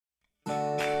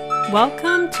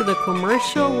Welcome to the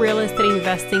Commercial Real Estate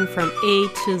Investing from A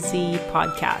to Z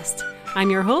podcast. I'm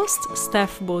your host,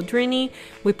 Steph Boldrini.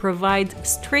 We provide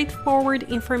straightforward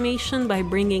information by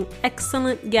bringing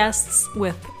excellent guests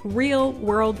with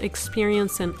real-world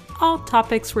experience in all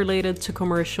topics related to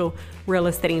commercial real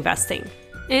estate investing.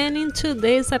 And in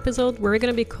today's episode, we're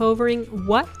going to be covering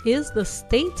what is the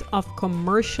state of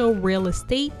commercial real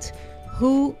estate,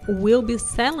 who will be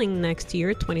selling next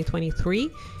year,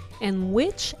 2023, and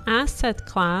which asset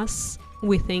class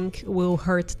we think will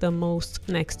hurt the most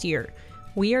next year.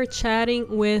 We are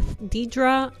chatting with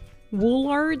Deidre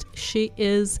Woolard. She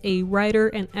is a writer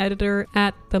and editor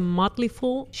at The Motley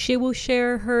Fool. She will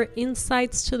share her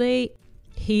insights today.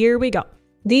 Here we go.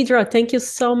 Deidre, thank you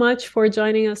so much for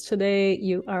joining us today.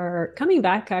 You are coming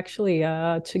back actually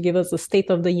to give us the state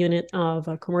of the unit of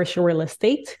commercial real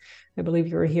estate. I believe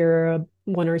you were here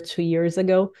 1 or 2 years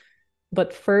ago.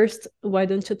 But first, why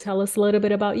don't you tell us a little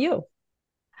bit about you?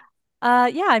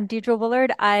 I'm Deidre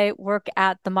Woolard. I work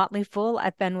at The Motley Fool.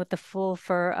 I've been with The Fool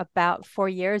for about 4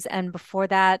 years. And before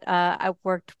that, I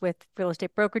worked with real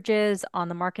estate brokerages on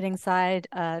the marketing side,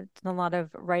 done a lot of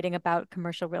writing about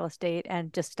commercial real estate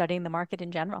and just studying the market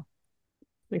in general.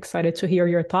 Excited to hear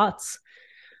your thoughts.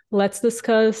 Let's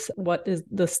discuss what is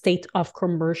the state of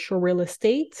commercial real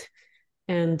estate,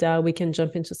 and we can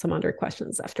jump into some other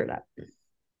questions after that.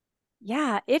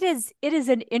 Yeah, it is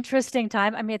an interesting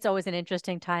time. I mean, it's always an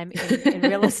interesting time in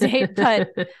real estate, but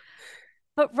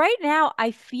right now I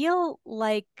feel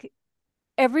like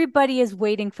everybody is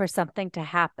waiting for something to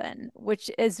happen,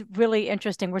 which is really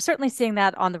interesting. We're certainly seeing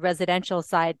that on the residential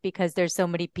side because there's so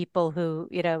many people who,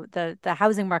 the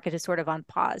housing market is sort of on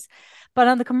pause. But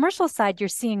on the commercial side, you're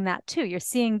seeing that too. You're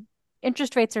seeing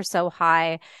interest rates are so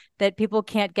high that people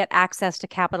can't get access to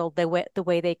capital the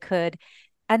way they could.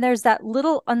 And there's that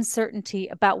little uncertainty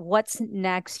about what's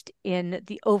next in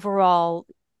the overall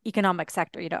economic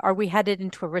sector. Are we headed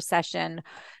into a recession?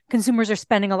 Consumers are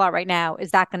spending a lot right now.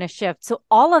 Is that going to shift? So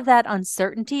all of that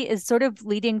uncertainty is sort of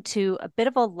leading to a bit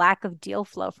of a lack of deal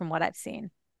flow from what I've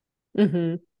seen.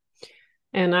 Mm-hmm.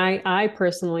 And I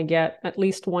personally get at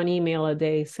least one email a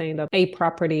day saying that a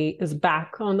property is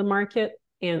back on the market,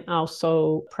 and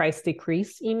also price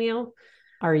decrease email.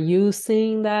 Are you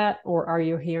seeing that, or are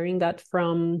you hearing that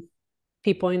from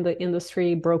people in the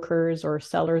industry, brokers or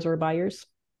sellers or buyers?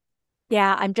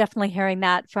 Yeah, I'm definitely hearing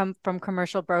that from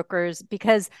commercial brokers,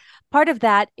 because part of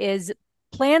that is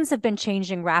plans have been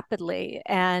changing rapidly,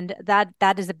 and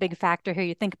that is a big factor here.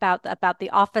 You think about the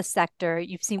office sector.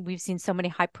 We've seen so many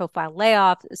high profile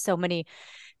layoffs, so many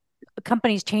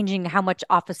companies changing how much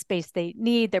office space they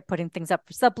need. They're putting things up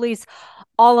for sublease.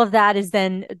 All of that is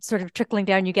then sort of trickling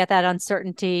down. You get that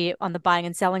uncertainty on the buying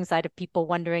and selling side of people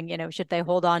wondering, should they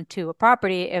hold on to a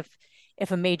property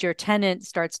if a major tenant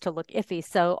starts to look iffy.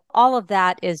 So all of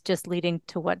that is just leading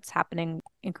to what's happening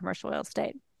in commercial real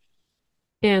estate.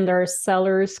 And are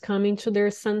sellers coming to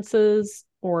their senses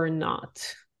or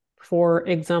not? For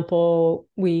example,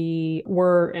 we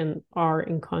were and are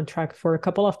in contract for a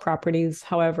couple of properties.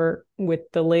 However,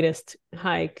 with the latest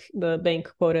hike, the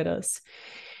bank quoted us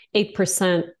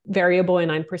 8% variable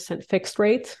and 9% fixed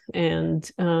rate, and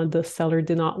the seller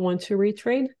did not want to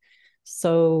retrade.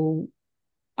 So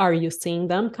are you seeing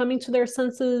them coming to their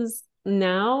senses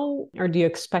now, or do you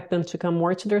expect them to come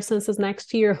more to their senses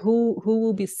next year? Who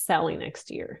will be selling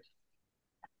next year?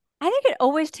 I think it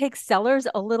always takes sellers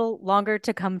a little longer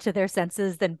to come to their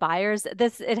senses than buyers.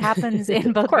 It happens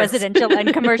in both residential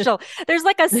and commercial. There's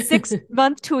like a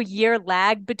 6-month to a year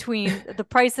lag between the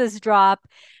prices drop.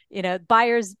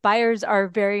 Buyers are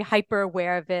very hyper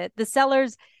aware of it. The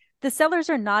sellers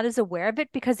are not as aware of it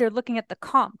because they're looking at the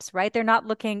comps, right? They're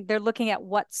looking at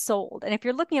what's sold. And if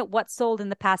you're looking at what's sold in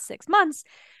the past 6 months,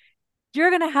 you're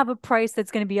going to have a price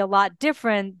that's going to be a lot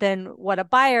different than what a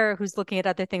buyer who's looking at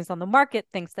other things on the market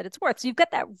thinks that it's worth. So you've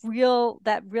got that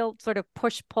real sort of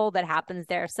push pull that happens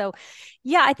there. So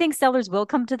yeah, I think sellers will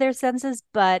come to their senses,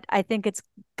 but I think it's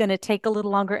going to take a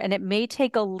little longer, and it may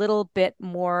take a little bit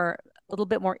more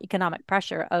economic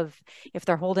pressure of if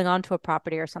they're holding on to a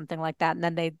property or something like that, and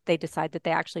then they decide that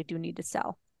they actually do need to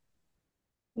sell.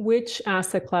 Which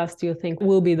asset class do you think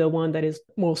will be the one that is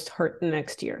most hurt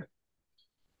next year?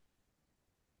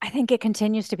 I think it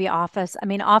continues to be office. I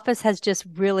mean, office has just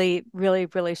really, really,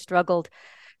 really struggled.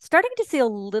 Starting to see a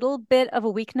little bit of a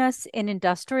weakness in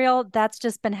industrial. That's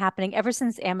just been happening ever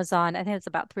since Amazon, I think it's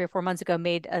about 3 or 4 months ago,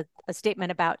 made a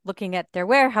statement about looking at their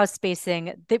warehouse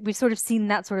spacing. That we've sort of seen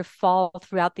that sort of fall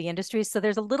throughout the industry. So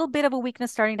there's a little bit of a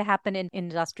weakness starting to happen in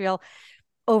industrial.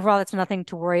 Overall, it's nothing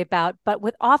to worry about. But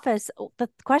with office, the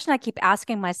question I keep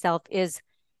asking myself is,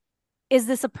 is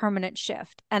this a permanent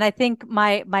shift? And I think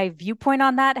my viewpoint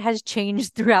on that has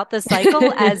changed throughout the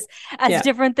cycle as Yeah.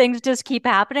 different things just keep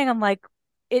happening. I'm like,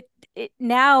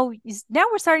 now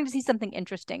we're starting to see something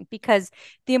interesting because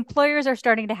the employers are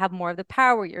starting to have more of the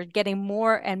power. You're getting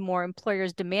more and more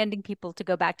employers demanding people to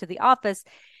go back to the office,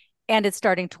 and it's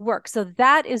starting to work. So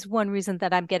that is one reason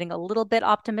that I'm getting a little bit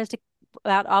optimistic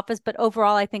about office. But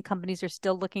overall, I think companies are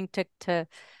still looking to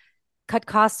cut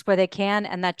costs where they can,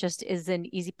 and that just is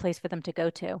an easy place for them to go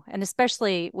to. And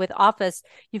especially with office,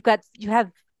 you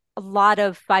have a lot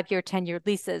of 5-year, 10-year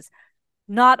leases.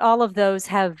 Not all of those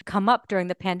have come up during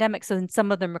the pandemic, so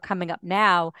some of them are coming up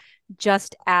now,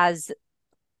 just as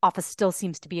office still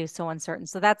seems to be so uncertain.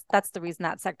 So that's the reason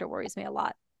that sector worries me a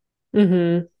lot.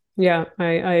 Mm-hmm. Yeah,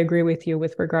 I agree with you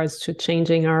with regards to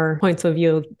changing our points of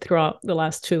view throughout the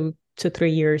last 2 to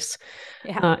 3 years.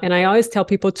 Yeah. And I always tell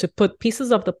people to put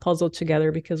pieces of the puzzle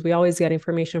together because we always get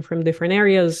information from different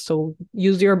areas. So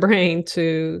use your brain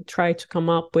to try to come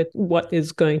up with what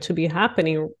is going to be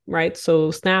happening, right?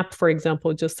 So Snap, for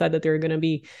example, just said that they're going to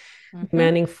be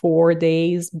demanding 4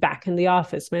 days back in the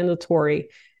office, mandatory.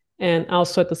 And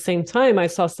also at the same time, I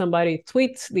saw somebody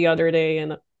tweet the other day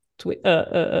and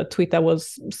a tweet that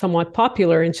was somewhat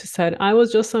popular. And she said, I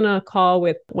was just on a call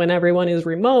with when everyone is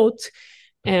remote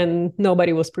and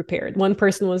nobody was prepared. One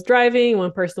person was driving,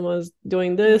 one person was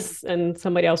doing this, and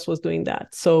somebody else was doing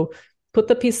that. So put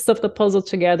the pieces of the puzzle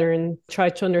together and try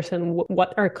to understand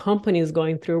what our company is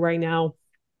going through right now.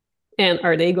 And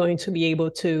are they going to be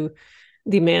able to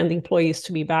demand employees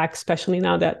to be back, especially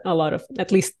now that a lot of,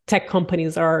 at least tech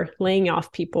companies, are laying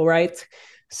off people, right?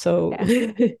 So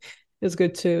it's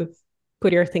good to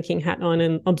put your thinking hat on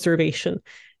and observation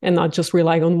and not just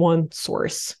rely on one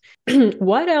source.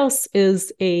 What else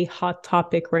is a hot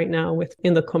topic right now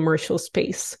within the commercial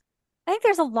space? I think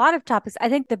there's a lot of topics. I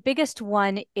think the biggest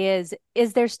one is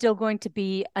there still going to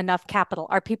be enough capital?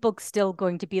 Are people still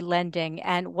going to be lending?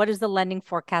 And what does the lending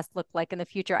forecast look like in the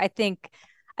future? I think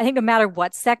no matter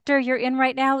what sector you're in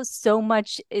right now, so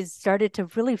much is started to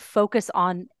really focus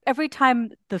on every time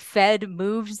the Fed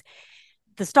moves,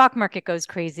 the stock market goes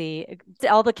crazy.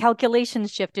 All the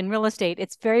calculations shift in real estate.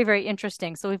 It's very, very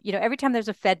interesting. So, every time there's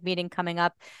a Fed meeting coming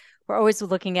up, we're always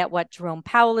looking at what Jerome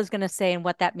Powell is going to say and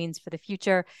what that means for the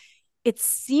future. It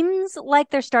seems like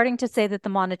they're starting to say that the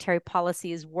monetary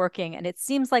policy is working. And it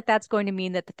seems like that's going to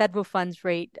mean that the federal funds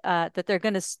rate, that they're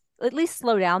going to at least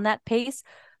slow down that pace.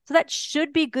 So that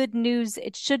should be good news.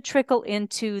 It should trickle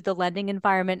into the lending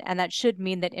environment. And that should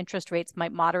mean that interest rates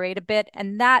might moderate a bit.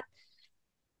 And that,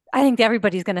 I think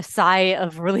everybody's going to sigh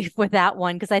of relief with that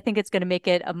one, because I think it's going to make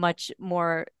it a much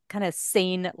more kind of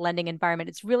sane lending environment.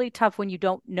 It's really tough when you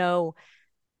don't know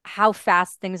how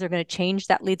fast things are going to change.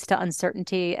 That leads to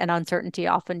uncertainty, and uncertainty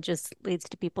often just leads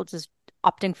to people just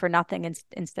opting for nothing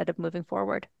instead of moving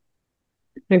forward.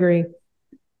 Agree.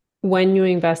 When you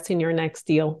invest in your next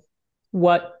deal,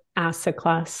 what asset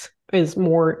class is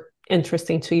more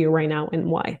interesting to you right now and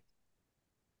why?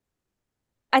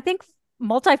 I think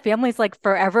multifamily is like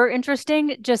forever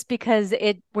interesting, just because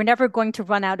we're never going to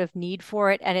run out of need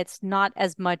for it, and it's not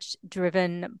as much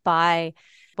driven by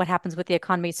what happens with the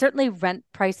economy. Certainly rent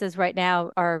prices right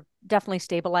now are definitely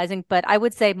stabilizing, but I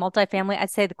would say multifamily, I'd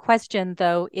say the question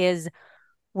though is,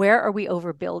 where are we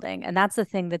overbuilding? And that's the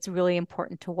thing that's really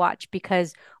important to watch,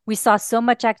 because we saw so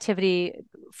much activity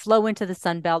flow into the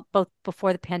Sun Belt, both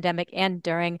before the pandemic and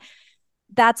during.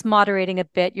 That's moderating a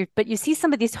bit. But you see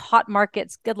some of these hot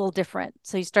markets get a little different.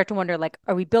 So you start to wonder, like,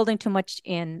 are we building too much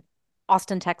in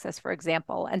Austin, Texas, for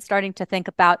example, and starting to think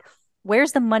about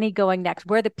where's the money going next?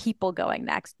 Where are the people going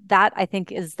next? That, I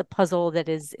think, is the puzzle that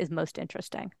is most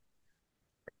interesting.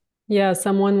 Yeah,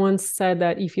 someone once said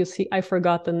that if you see, I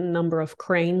forgot the number of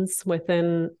cranes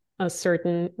within a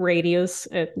certain radius,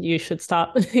 you should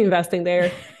stop investing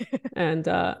there. And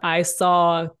I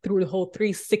saw through the whole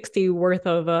 360 worth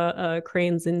of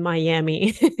cranes in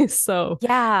Miami. So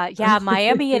yeah,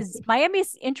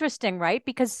 Miami's interesting, right?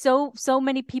 Because so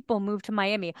many people moved to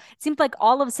Miami. It seems like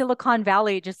all of Silicon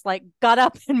Valley just like got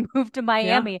up and moved to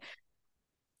Miami.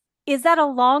 Yeah. Is that a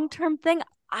long-term thing?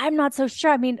 I'm not so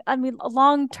sure. I mean,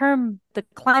 long-term, the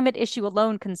climate issue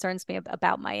alone concerns me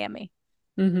about Miami.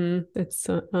 It's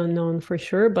unknown for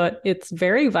sure, but it's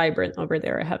very vibrant over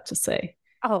there, I have to say.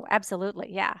 Oh,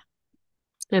 absolutely. Yeah.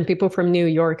 And people from New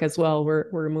York as well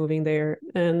were moving there.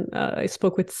 And I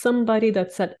spoke with somebody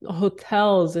that said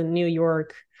hotels in New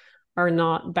York are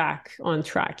not back on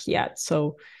track yet.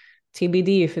 So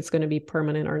TBD if it's going to be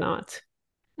permanent or not.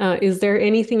 Is there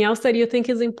anything else that you think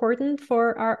is important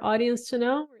for our audience to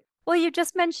know? Well, you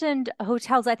just mentioned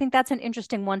hotels. I think that's an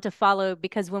interesting one to follow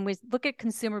because when we look at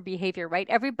consumer behavior, right,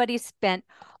 everybody spent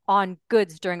on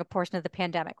goods during a portion of the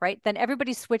pandemic, right? Then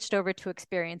everybody switched over to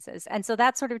experiences. And so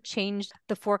that sort of changed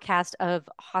the forecast of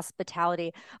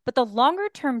hospitality. But the longer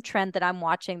term trend that I'm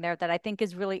watching there that I think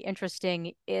is really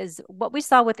interesting is what we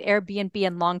saw with Airbnb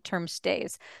and long term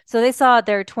stays. So they saw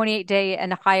their 28-day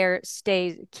and higher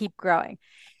stays keep growing.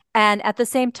 And at the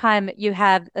same time, you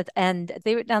have, and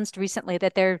they announced recently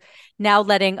that they're now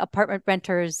letting apartment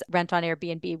renters rent on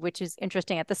Airbnb, which is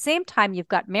interesting. At the same time, you've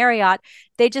got Marriott.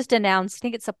 They just announced, I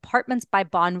think it's Apartments by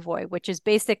Bonvoy, which is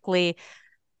basically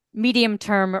medium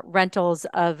term rentals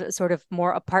of sort of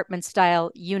more apartment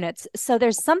style units. So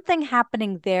there's something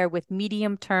happening there with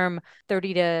medium term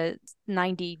 30 to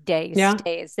 90 day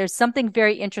stays. There's something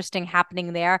very interesting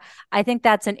happening there. I think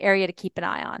that's an area to keep an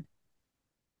eye on.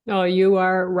 Oh, you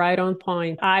are right on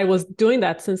point. I was doing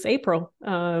that since April.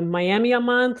 Miami a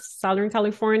month, Southern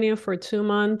California for 2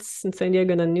 months, and San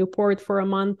Diego and Newport for a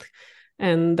month.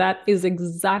 And that is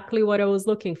exactly what I was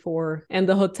looking for. And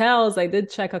the hotels, I did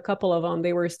check a couple of them.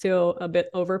 They were still a bit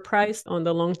overpriced on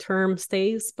the long-term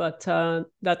stays, but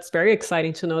that's very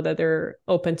exciting to know that they're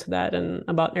open to that and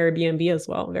about Airbnb as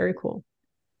well. Very cool.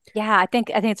 Yeah, I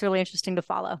think it's really interesting to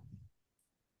follow.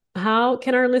 How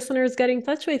can our listeners get in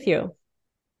touch with you?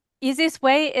 Easiest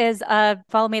way is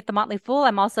follow me at The Motley Fool.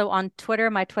 I'm also on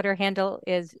Twitter. My Twitter handle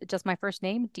is just my first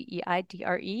name,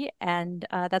 Deidre. And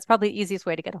that's probably the easiest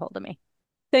way to get a hold of me.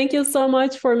 Thank you so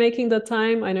much for making the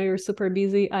time. I know you're super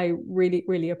busy. I really,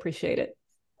 really appreciate it.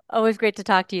 Always great to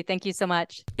talk to you. Thank you so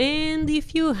much. And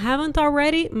if you haven't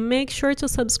already, make sure to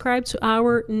subscribe to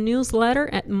our newsletter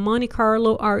at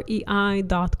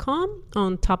montecarlorei.com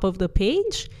on top of the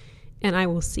page. And I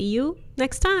will see you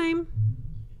next time.